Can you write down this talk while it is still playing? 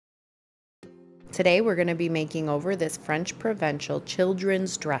Today we're going to be making over this French Provincial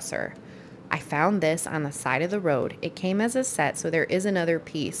children's dresser. I found this on the side of the road. It came as a set, so there is another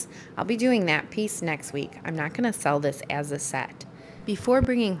piece. I'll be doing that piece next week. I'm not going to sell this as a set. Before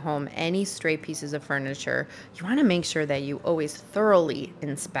bringing home any stray pieces of furniture, you want to make sure that you always thoroughly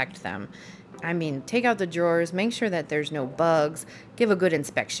inspect them. I mean, take out the drawers, make sure that there's no bugs, give a good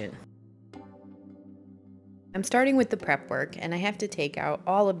inspection. I'm starting with the prep work, and I have to take out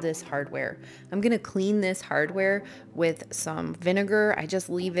all of this hardware. I'm going to clean this hardware with some vinegar. I just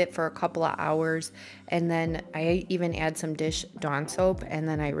leave it for a couple of hours, and then I even add some dish Dawn soap, and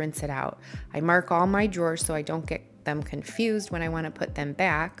then I rinse it out. I mark all my drawers so I don't get them confused when I want to put them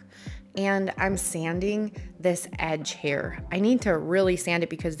back. And I'm sanding this edge here. I need to really sand it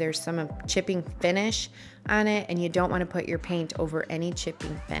because there's some chipping finish on it, and you don't want to put your paint over any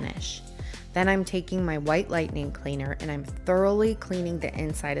chipping finish. Then I'm taking my white lightning cleaner and I'm thoroughly cleaning the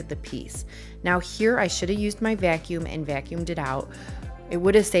inside of the piece. Now here I should have used my vacuum and vacuumed it out. It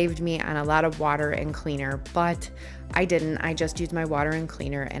would have saved me on a lot of water and cleaner, but I didn't. I just used my water and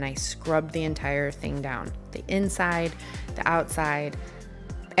cleaner and I scrubbed the entire thing down. The inside, the outside,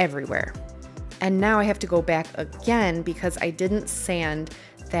 everywhere. And now I have to go back again because I didn't sand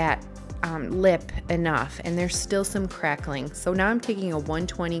that lip enough, and there's still some crackling. So now I'm taking a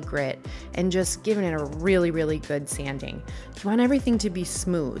 120 grit and just giving it a really good sanding. You want everything to be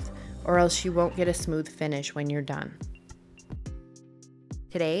smooth, or else you won't get a smooth finish when you're done.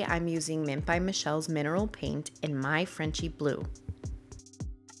 Today I'm using Mintt by Michelle's mineral paint in My Frenchy Blue.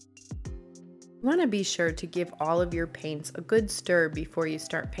 You want to be sure to give all of your paints a good stir before you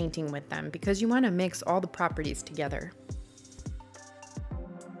start painting with them, because you want to mix all the properties together.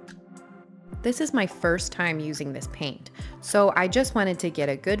 This is my first time using this paint, so I just wanted to get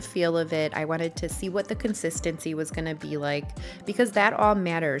a good feel of it. I wanted to see what the consistency was going to be like, because that all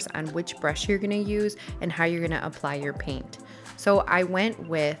matters on which brush you're going to use and how you're going to apply your paint. So I went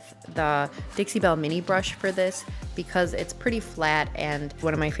with the Dixie Belle mini brush for this because it's pretty flat and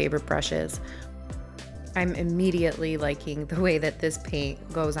one of my favorite brushes. I'm immediately liking the way that this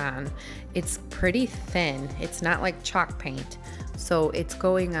paint goes on. It's pretty thin. It's not like chalk paint. So it's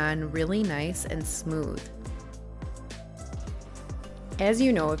going on really nice and smooth. As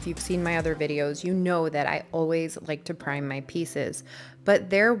you know, if you've seen my other videos, you know that I always like to prime my pieces, but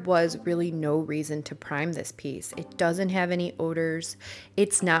there was really no reason to prime this piece. It doesn't have any odors.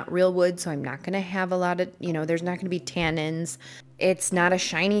 It's not real wood, so I'm not gonna have a lot of, there's not gonna be tannins. It's not a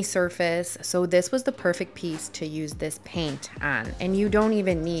shiny surface, so this was the perfect piece to use this paint on. And you don't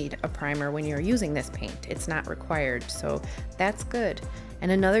even need a primer when you're using this paint. It's not required, so that's good.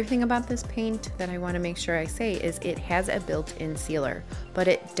 And another thing about this paint that I want to make sure I say is it has a built-in sealer, but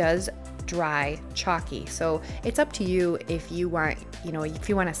it does dry chalky. So it's up to you if you want, if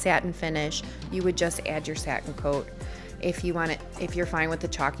you want a satin finish, you would just add your satin coat. If you're fine with the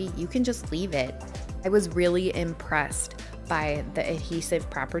chalky, you can just leave it. I was really impressed by the adhesive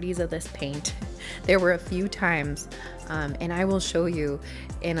properties of this paint. There were a few times, and I will show you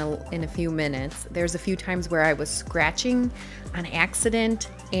in a few minutes, there's a few times where I was scratching on accident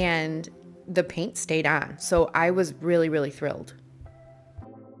and the paint stayed on. So I was really thrilled.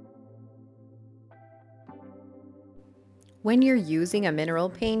 When you're using a mineral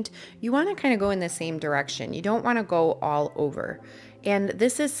paint, you want to kind of go in the same direction. You don't want to go all over. And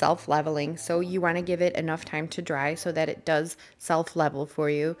this is self-leveling, so you want to give it enough time to dry so that it does self-level for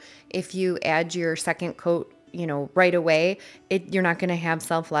you. If you add your second coat, right away, you're not going to have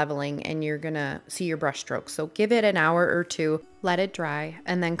self-leveling and you're going to see your brush strokes. So give it an hour or two, let it dry,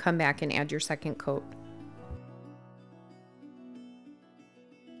 and then come back and add your second coat.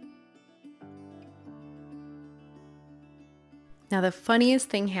 Now the funniest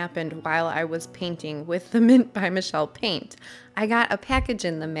thing happened while I was painting with the Mintt by Michelle paint. I got a package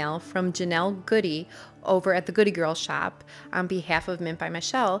in the mail from Janelle Goody over at the Goody Girl shop on behalf of Mintt by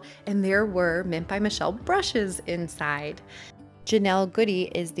Michelle, and there were Mintt by Michelle brushes inside. Janelle Goody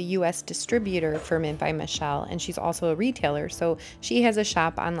is the US distributor for Mintt by Michelle, and she's also a retailer, so she has a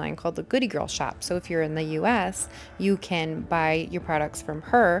shop online called the Goody Girl shop. So if you're in the US, you can buy your products from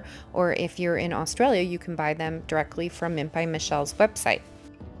her, or if you're in Australia, you can buy them directly from Mintt by Michelle's website.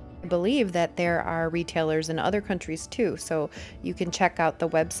 I believe that there are retailers in other countries too, so you can check out the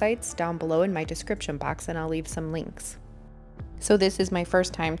websites down below in my description box, and I'll leave some links. So this is my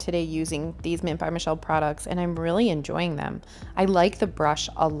first time today using these Mintt by Michelle products, and I'm really enjoying them. I like the brush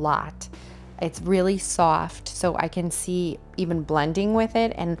a lot. It's really soft, so I can see even blending with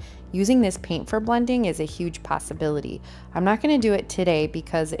it, and using this paint for blending is a huge possibility. I'm not going to do it today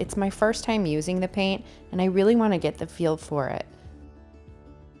because it's my first time using the paint, and I really want to get the feel for it.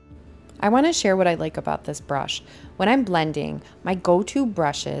 I want to share what I like about this brush. When I'm blending, my go-to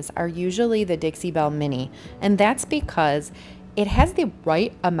brushes are usually the Dixie Belle Mini, and that's because it has the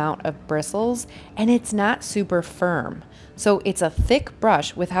right amount of bristles and it's not super firm. So it's a thick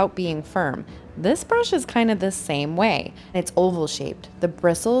brush without being firm. This brush is kind of the same way. It's oval shaped. The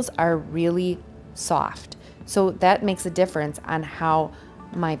bristles are really soft. So that makes a difference on how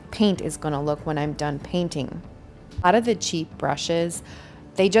my paint is going to look when I'm done painting. A lot of the cheap brushes,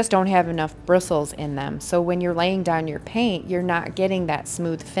 they just don't have enough bristles in them. So when you're laying down your paint, you're not getting that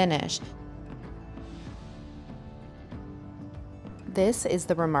smooth finish. This is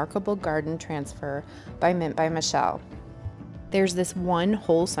the Remarkable Garden Transfer by Mintt by Michelle. There's this one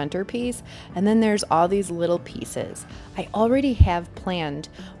whole centerpiece, and then there's all these little pieces. I already have planned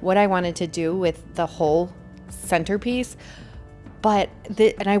what I wanted to do with the whole centerpiece,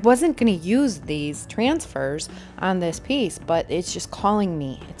 and I wasn't going to use these transfers on this piece, but it's just calling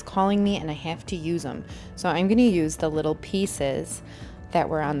me. It's calling me and I have to use them. So I'm going to use the little pieces that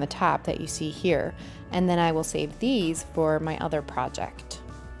were on the top that you see here, and then I will save these for my other project.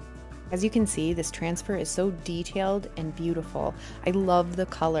 As you can see, this transfer is so detailed and beautiful. I love the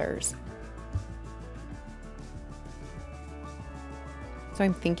colors. So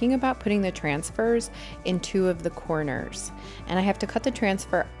I'm thinking about putting the transfers in 2 of the corners, and I have to cut the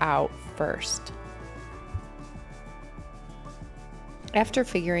transfer out first. After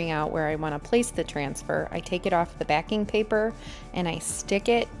figuring out where I want to place the transfer, I take it off the backing paper and I stick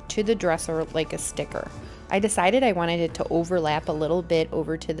it to the dresser like a sticker. I decided I wanted it to overlap a little bit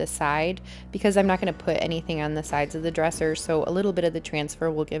over to the side because I'm not going to put anything on the sides of the dresser, so a little bit of the transfer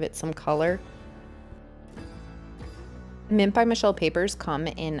will give it some color. Mintt by Michelle papers come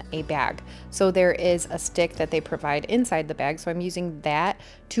in a bag, so there is a stick that they provide inside the bag, so I'm using that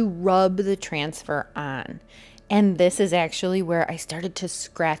to rub the transfer on. And this is actually where I started to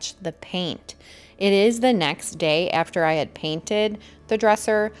scratch the paint. It is the next day after I had painted the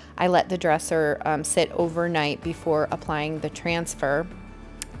dresser. I let the dresser sit overnight before applying the transfer,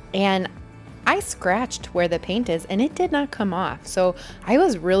 and I scratched where the paint is and it did not come off. So I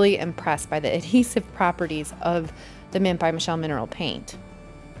was really impressed by the adhesive properties of the Mintt by Michelle mineral paint.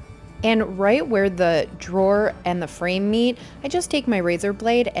 And right where the drawer and the frame meet, I just take my razor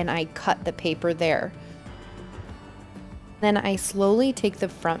blade and I cut the paper there. Then I slowly take the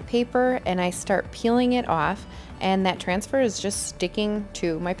front paper and I start peeling it off, and that transfer is just sticking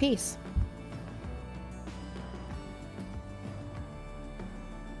to my piece.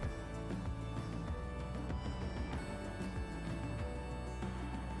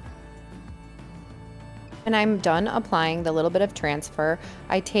 When I'm done applying the little bit of transfer,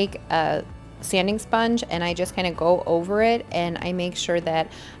 I take a sanding sponge and I just kind of go over it, and I make sure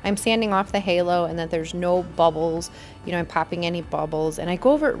that I'm sanding off the halo and that there's no bubbles, you know, I'm popping any bubbles, and I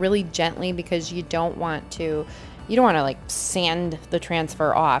go over it really gently because you don't want to like sand the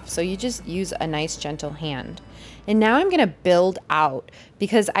transfer off, so you just use a nice gentle hand. And now I'm gonna build out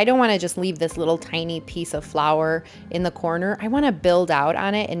because I don't want to just leave this little tiny piece of flower in the corner. I want to build out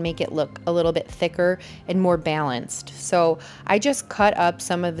on it and make it look a little bit thicker and more balanced. So I just cut up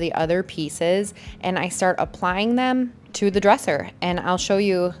some of the other pieces and I start applying them to the dresser, and I'm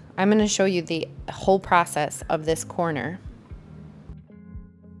going to show you the whole process of this corner.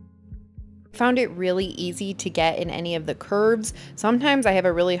 Found it really easy to get in any of the curves. Sometimes I have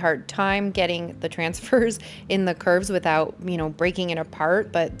a really hard time getting the transfers in the curves without, you know, breaking it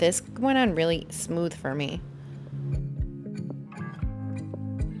apart, but this went on really smooth for me.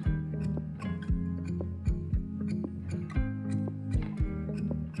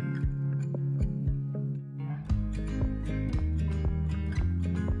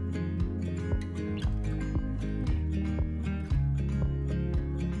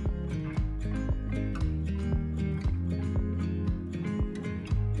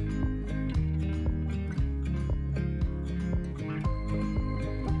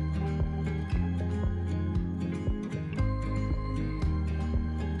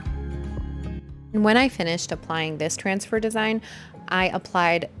 And when I finished applying this transfer design, I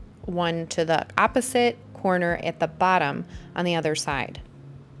applied one to the opposite corner at the bottom on the other side.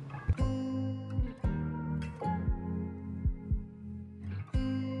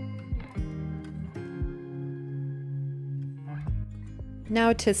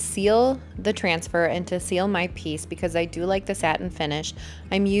 Now to seal the transfer and to seal my piece, because I do like the satin finish,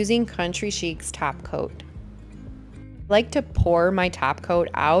 I'm using Country Chic's top coat. Like to pour my top coat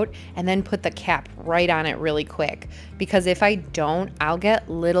out and then put the cap right on it really quick, because if I don't, I'll get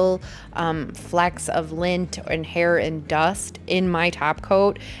little flecks of lint and hair and dust in my top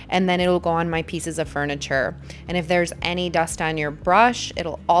coat, and then it'll go on my pieces of furniture. And if there's any dust on your brush,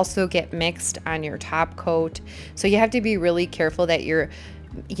 it'll also get mixed on your top coat. So you have to be really careful that you're,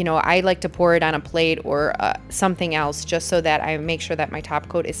 I like to pour it on a plate or something else, just so that I make sure that my top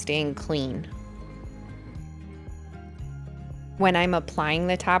coat is staying clean. When I'm applying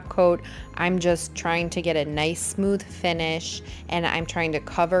the top coat, I'm just trying to get a nice smooth finish, and I'm trying to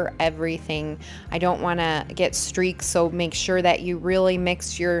cover everything. I don't want to get streaks, so make sure that you really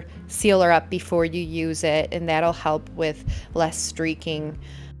mix your sealer up before you use it, and that'll help with less streaking.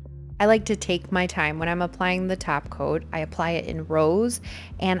 I like to take my time when I'm applying the top coat. I apply it in rows,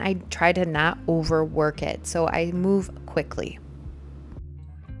 and I try to not overwork it, so I move quickly.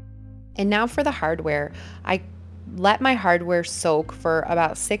 And now for the hardware. I let my hardware soak for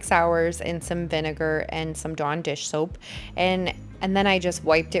about 6 hours in some vinegar and some Dawn dish soap, and then I just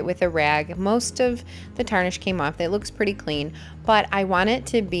wiped it with a rag. Most of the tarnish came off. It looks pretty clean, but I want it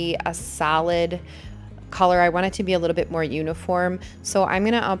to be a solid color. I want it to be a little bit more uniform, so I'm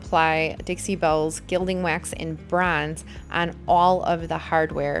going to apply Dixie Belle's gilding wax in bronze on all of the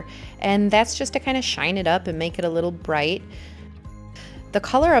hardware, and that's just to kind of shine it up and make it a little bright. The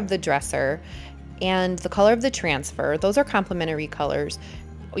color of the dresser and the color of the transfer, those are complementary colors.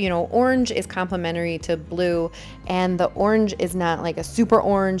 Orange is complementary to blue, and the orange is not like a super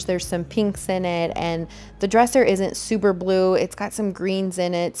orange. There's some pinks in it, and the dresser isn't super blue. It's got some greens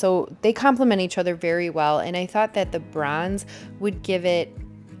in it, so they complement each other very well. And I thought that the bronze would give it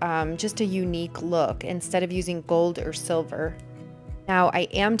just a unique look instead of using gold or silver. Now I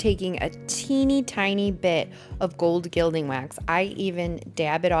am taking a teeny tiny bit of gold gilding wax. I even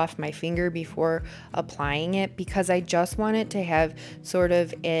dab it off my finger before applying it, because I just want it to have sort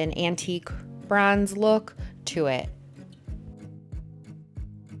of an antique bronze look to it.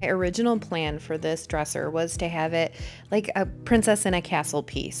 My original plan for this dresser was to have it like a princess in a castle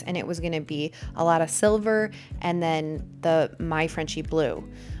piece, and it was going to be a lot of silver and then the My Frenchy Blue.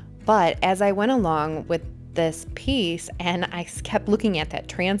 But as I went along with this piece and I kept looking at that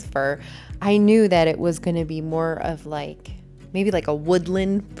transfer, I knew that it was going to be more of maybe like a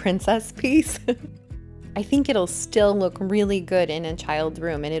woodland princess piece. I think it'll still look really good in a child's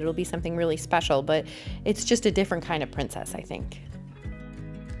room, and it'll be something really special, but it's just a different kind of princess, I think.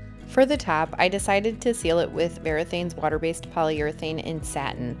 For the top, I decided to seal it with Varathane's water-based polyurethane in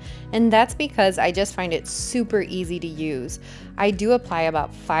satin, and that's because I just find it super easy to use. I do apply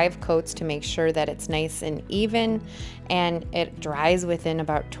about 5 coats to make sure that it's nice and even, and it dries within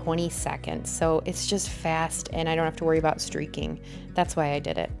about 20 seconds, so it's just fast and I don't have to worry about streaking. That's why I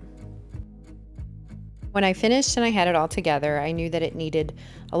did it. When I finished and I had it all together, I knew that it needed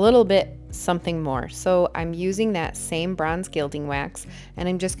a little bit something more. So I'm using that same bronze gilding wax, and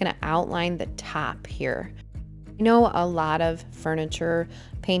I'm just gonna outline the top here. I know a lot of furniture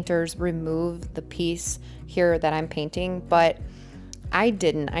painters remove the piece here that I'm painting, but I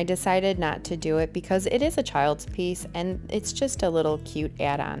didn't. I decided not to do it because it is a child's piece and it's just a little cute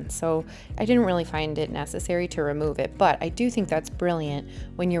add-on. So I didn't really find it necessary to remove it, but I do think that's brilliant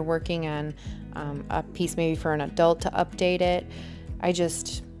when you're working on a piece maybe for an adult to update it. I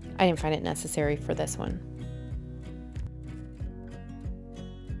didn't find it necessary for this one.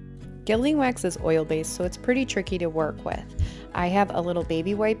 Gilding wax is oil-based, so it's pretty tricky to work with. I have a little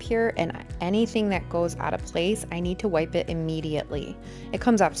baby wipe here, and anything that goes out of place, I need to wipe it immediately. It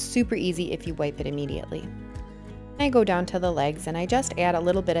comes off super easy if you wipe it immediately. I go down to the legs, and I just add a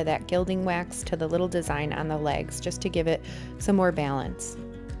little bit of that gilding wax to the little design on the legs, just to give it some more balance.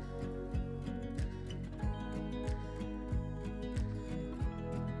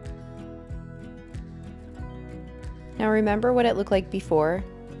 Now remember what it looked like before?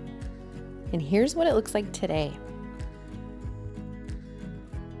 And here's what it looks like today.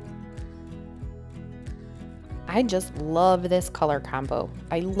 I just love this color combo.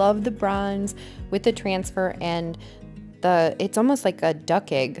 I love the bronze with the transfer, and it's almost like a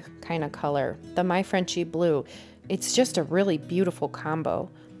duck egg kind of color, the My Frenchy Blue. It's just a really beautiful combo.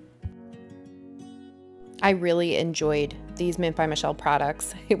 I really enjoyed these Mintt by Michelle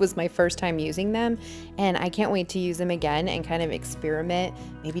products. It was my first time using them, and I can't wait to use them again and kind of experiment,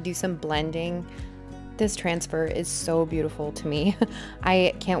 maybe do some blending. This transfer is so beautiful to me.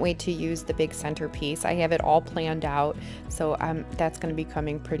 I can't wait to use the big centerpiece. I have it all planned out, so that's going to be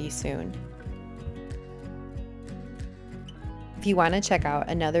coming pretty soon. If you want to check out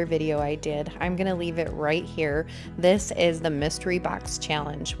another video I did, I'm going to leave it right here. This is the mystery box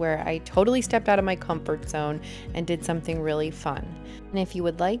challenge, where I totally stepped out of my comfort zone and did something really fun. And if you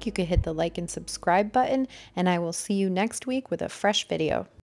would like, you could hit the like and subscribe button, and I will see you next week with a fresh video.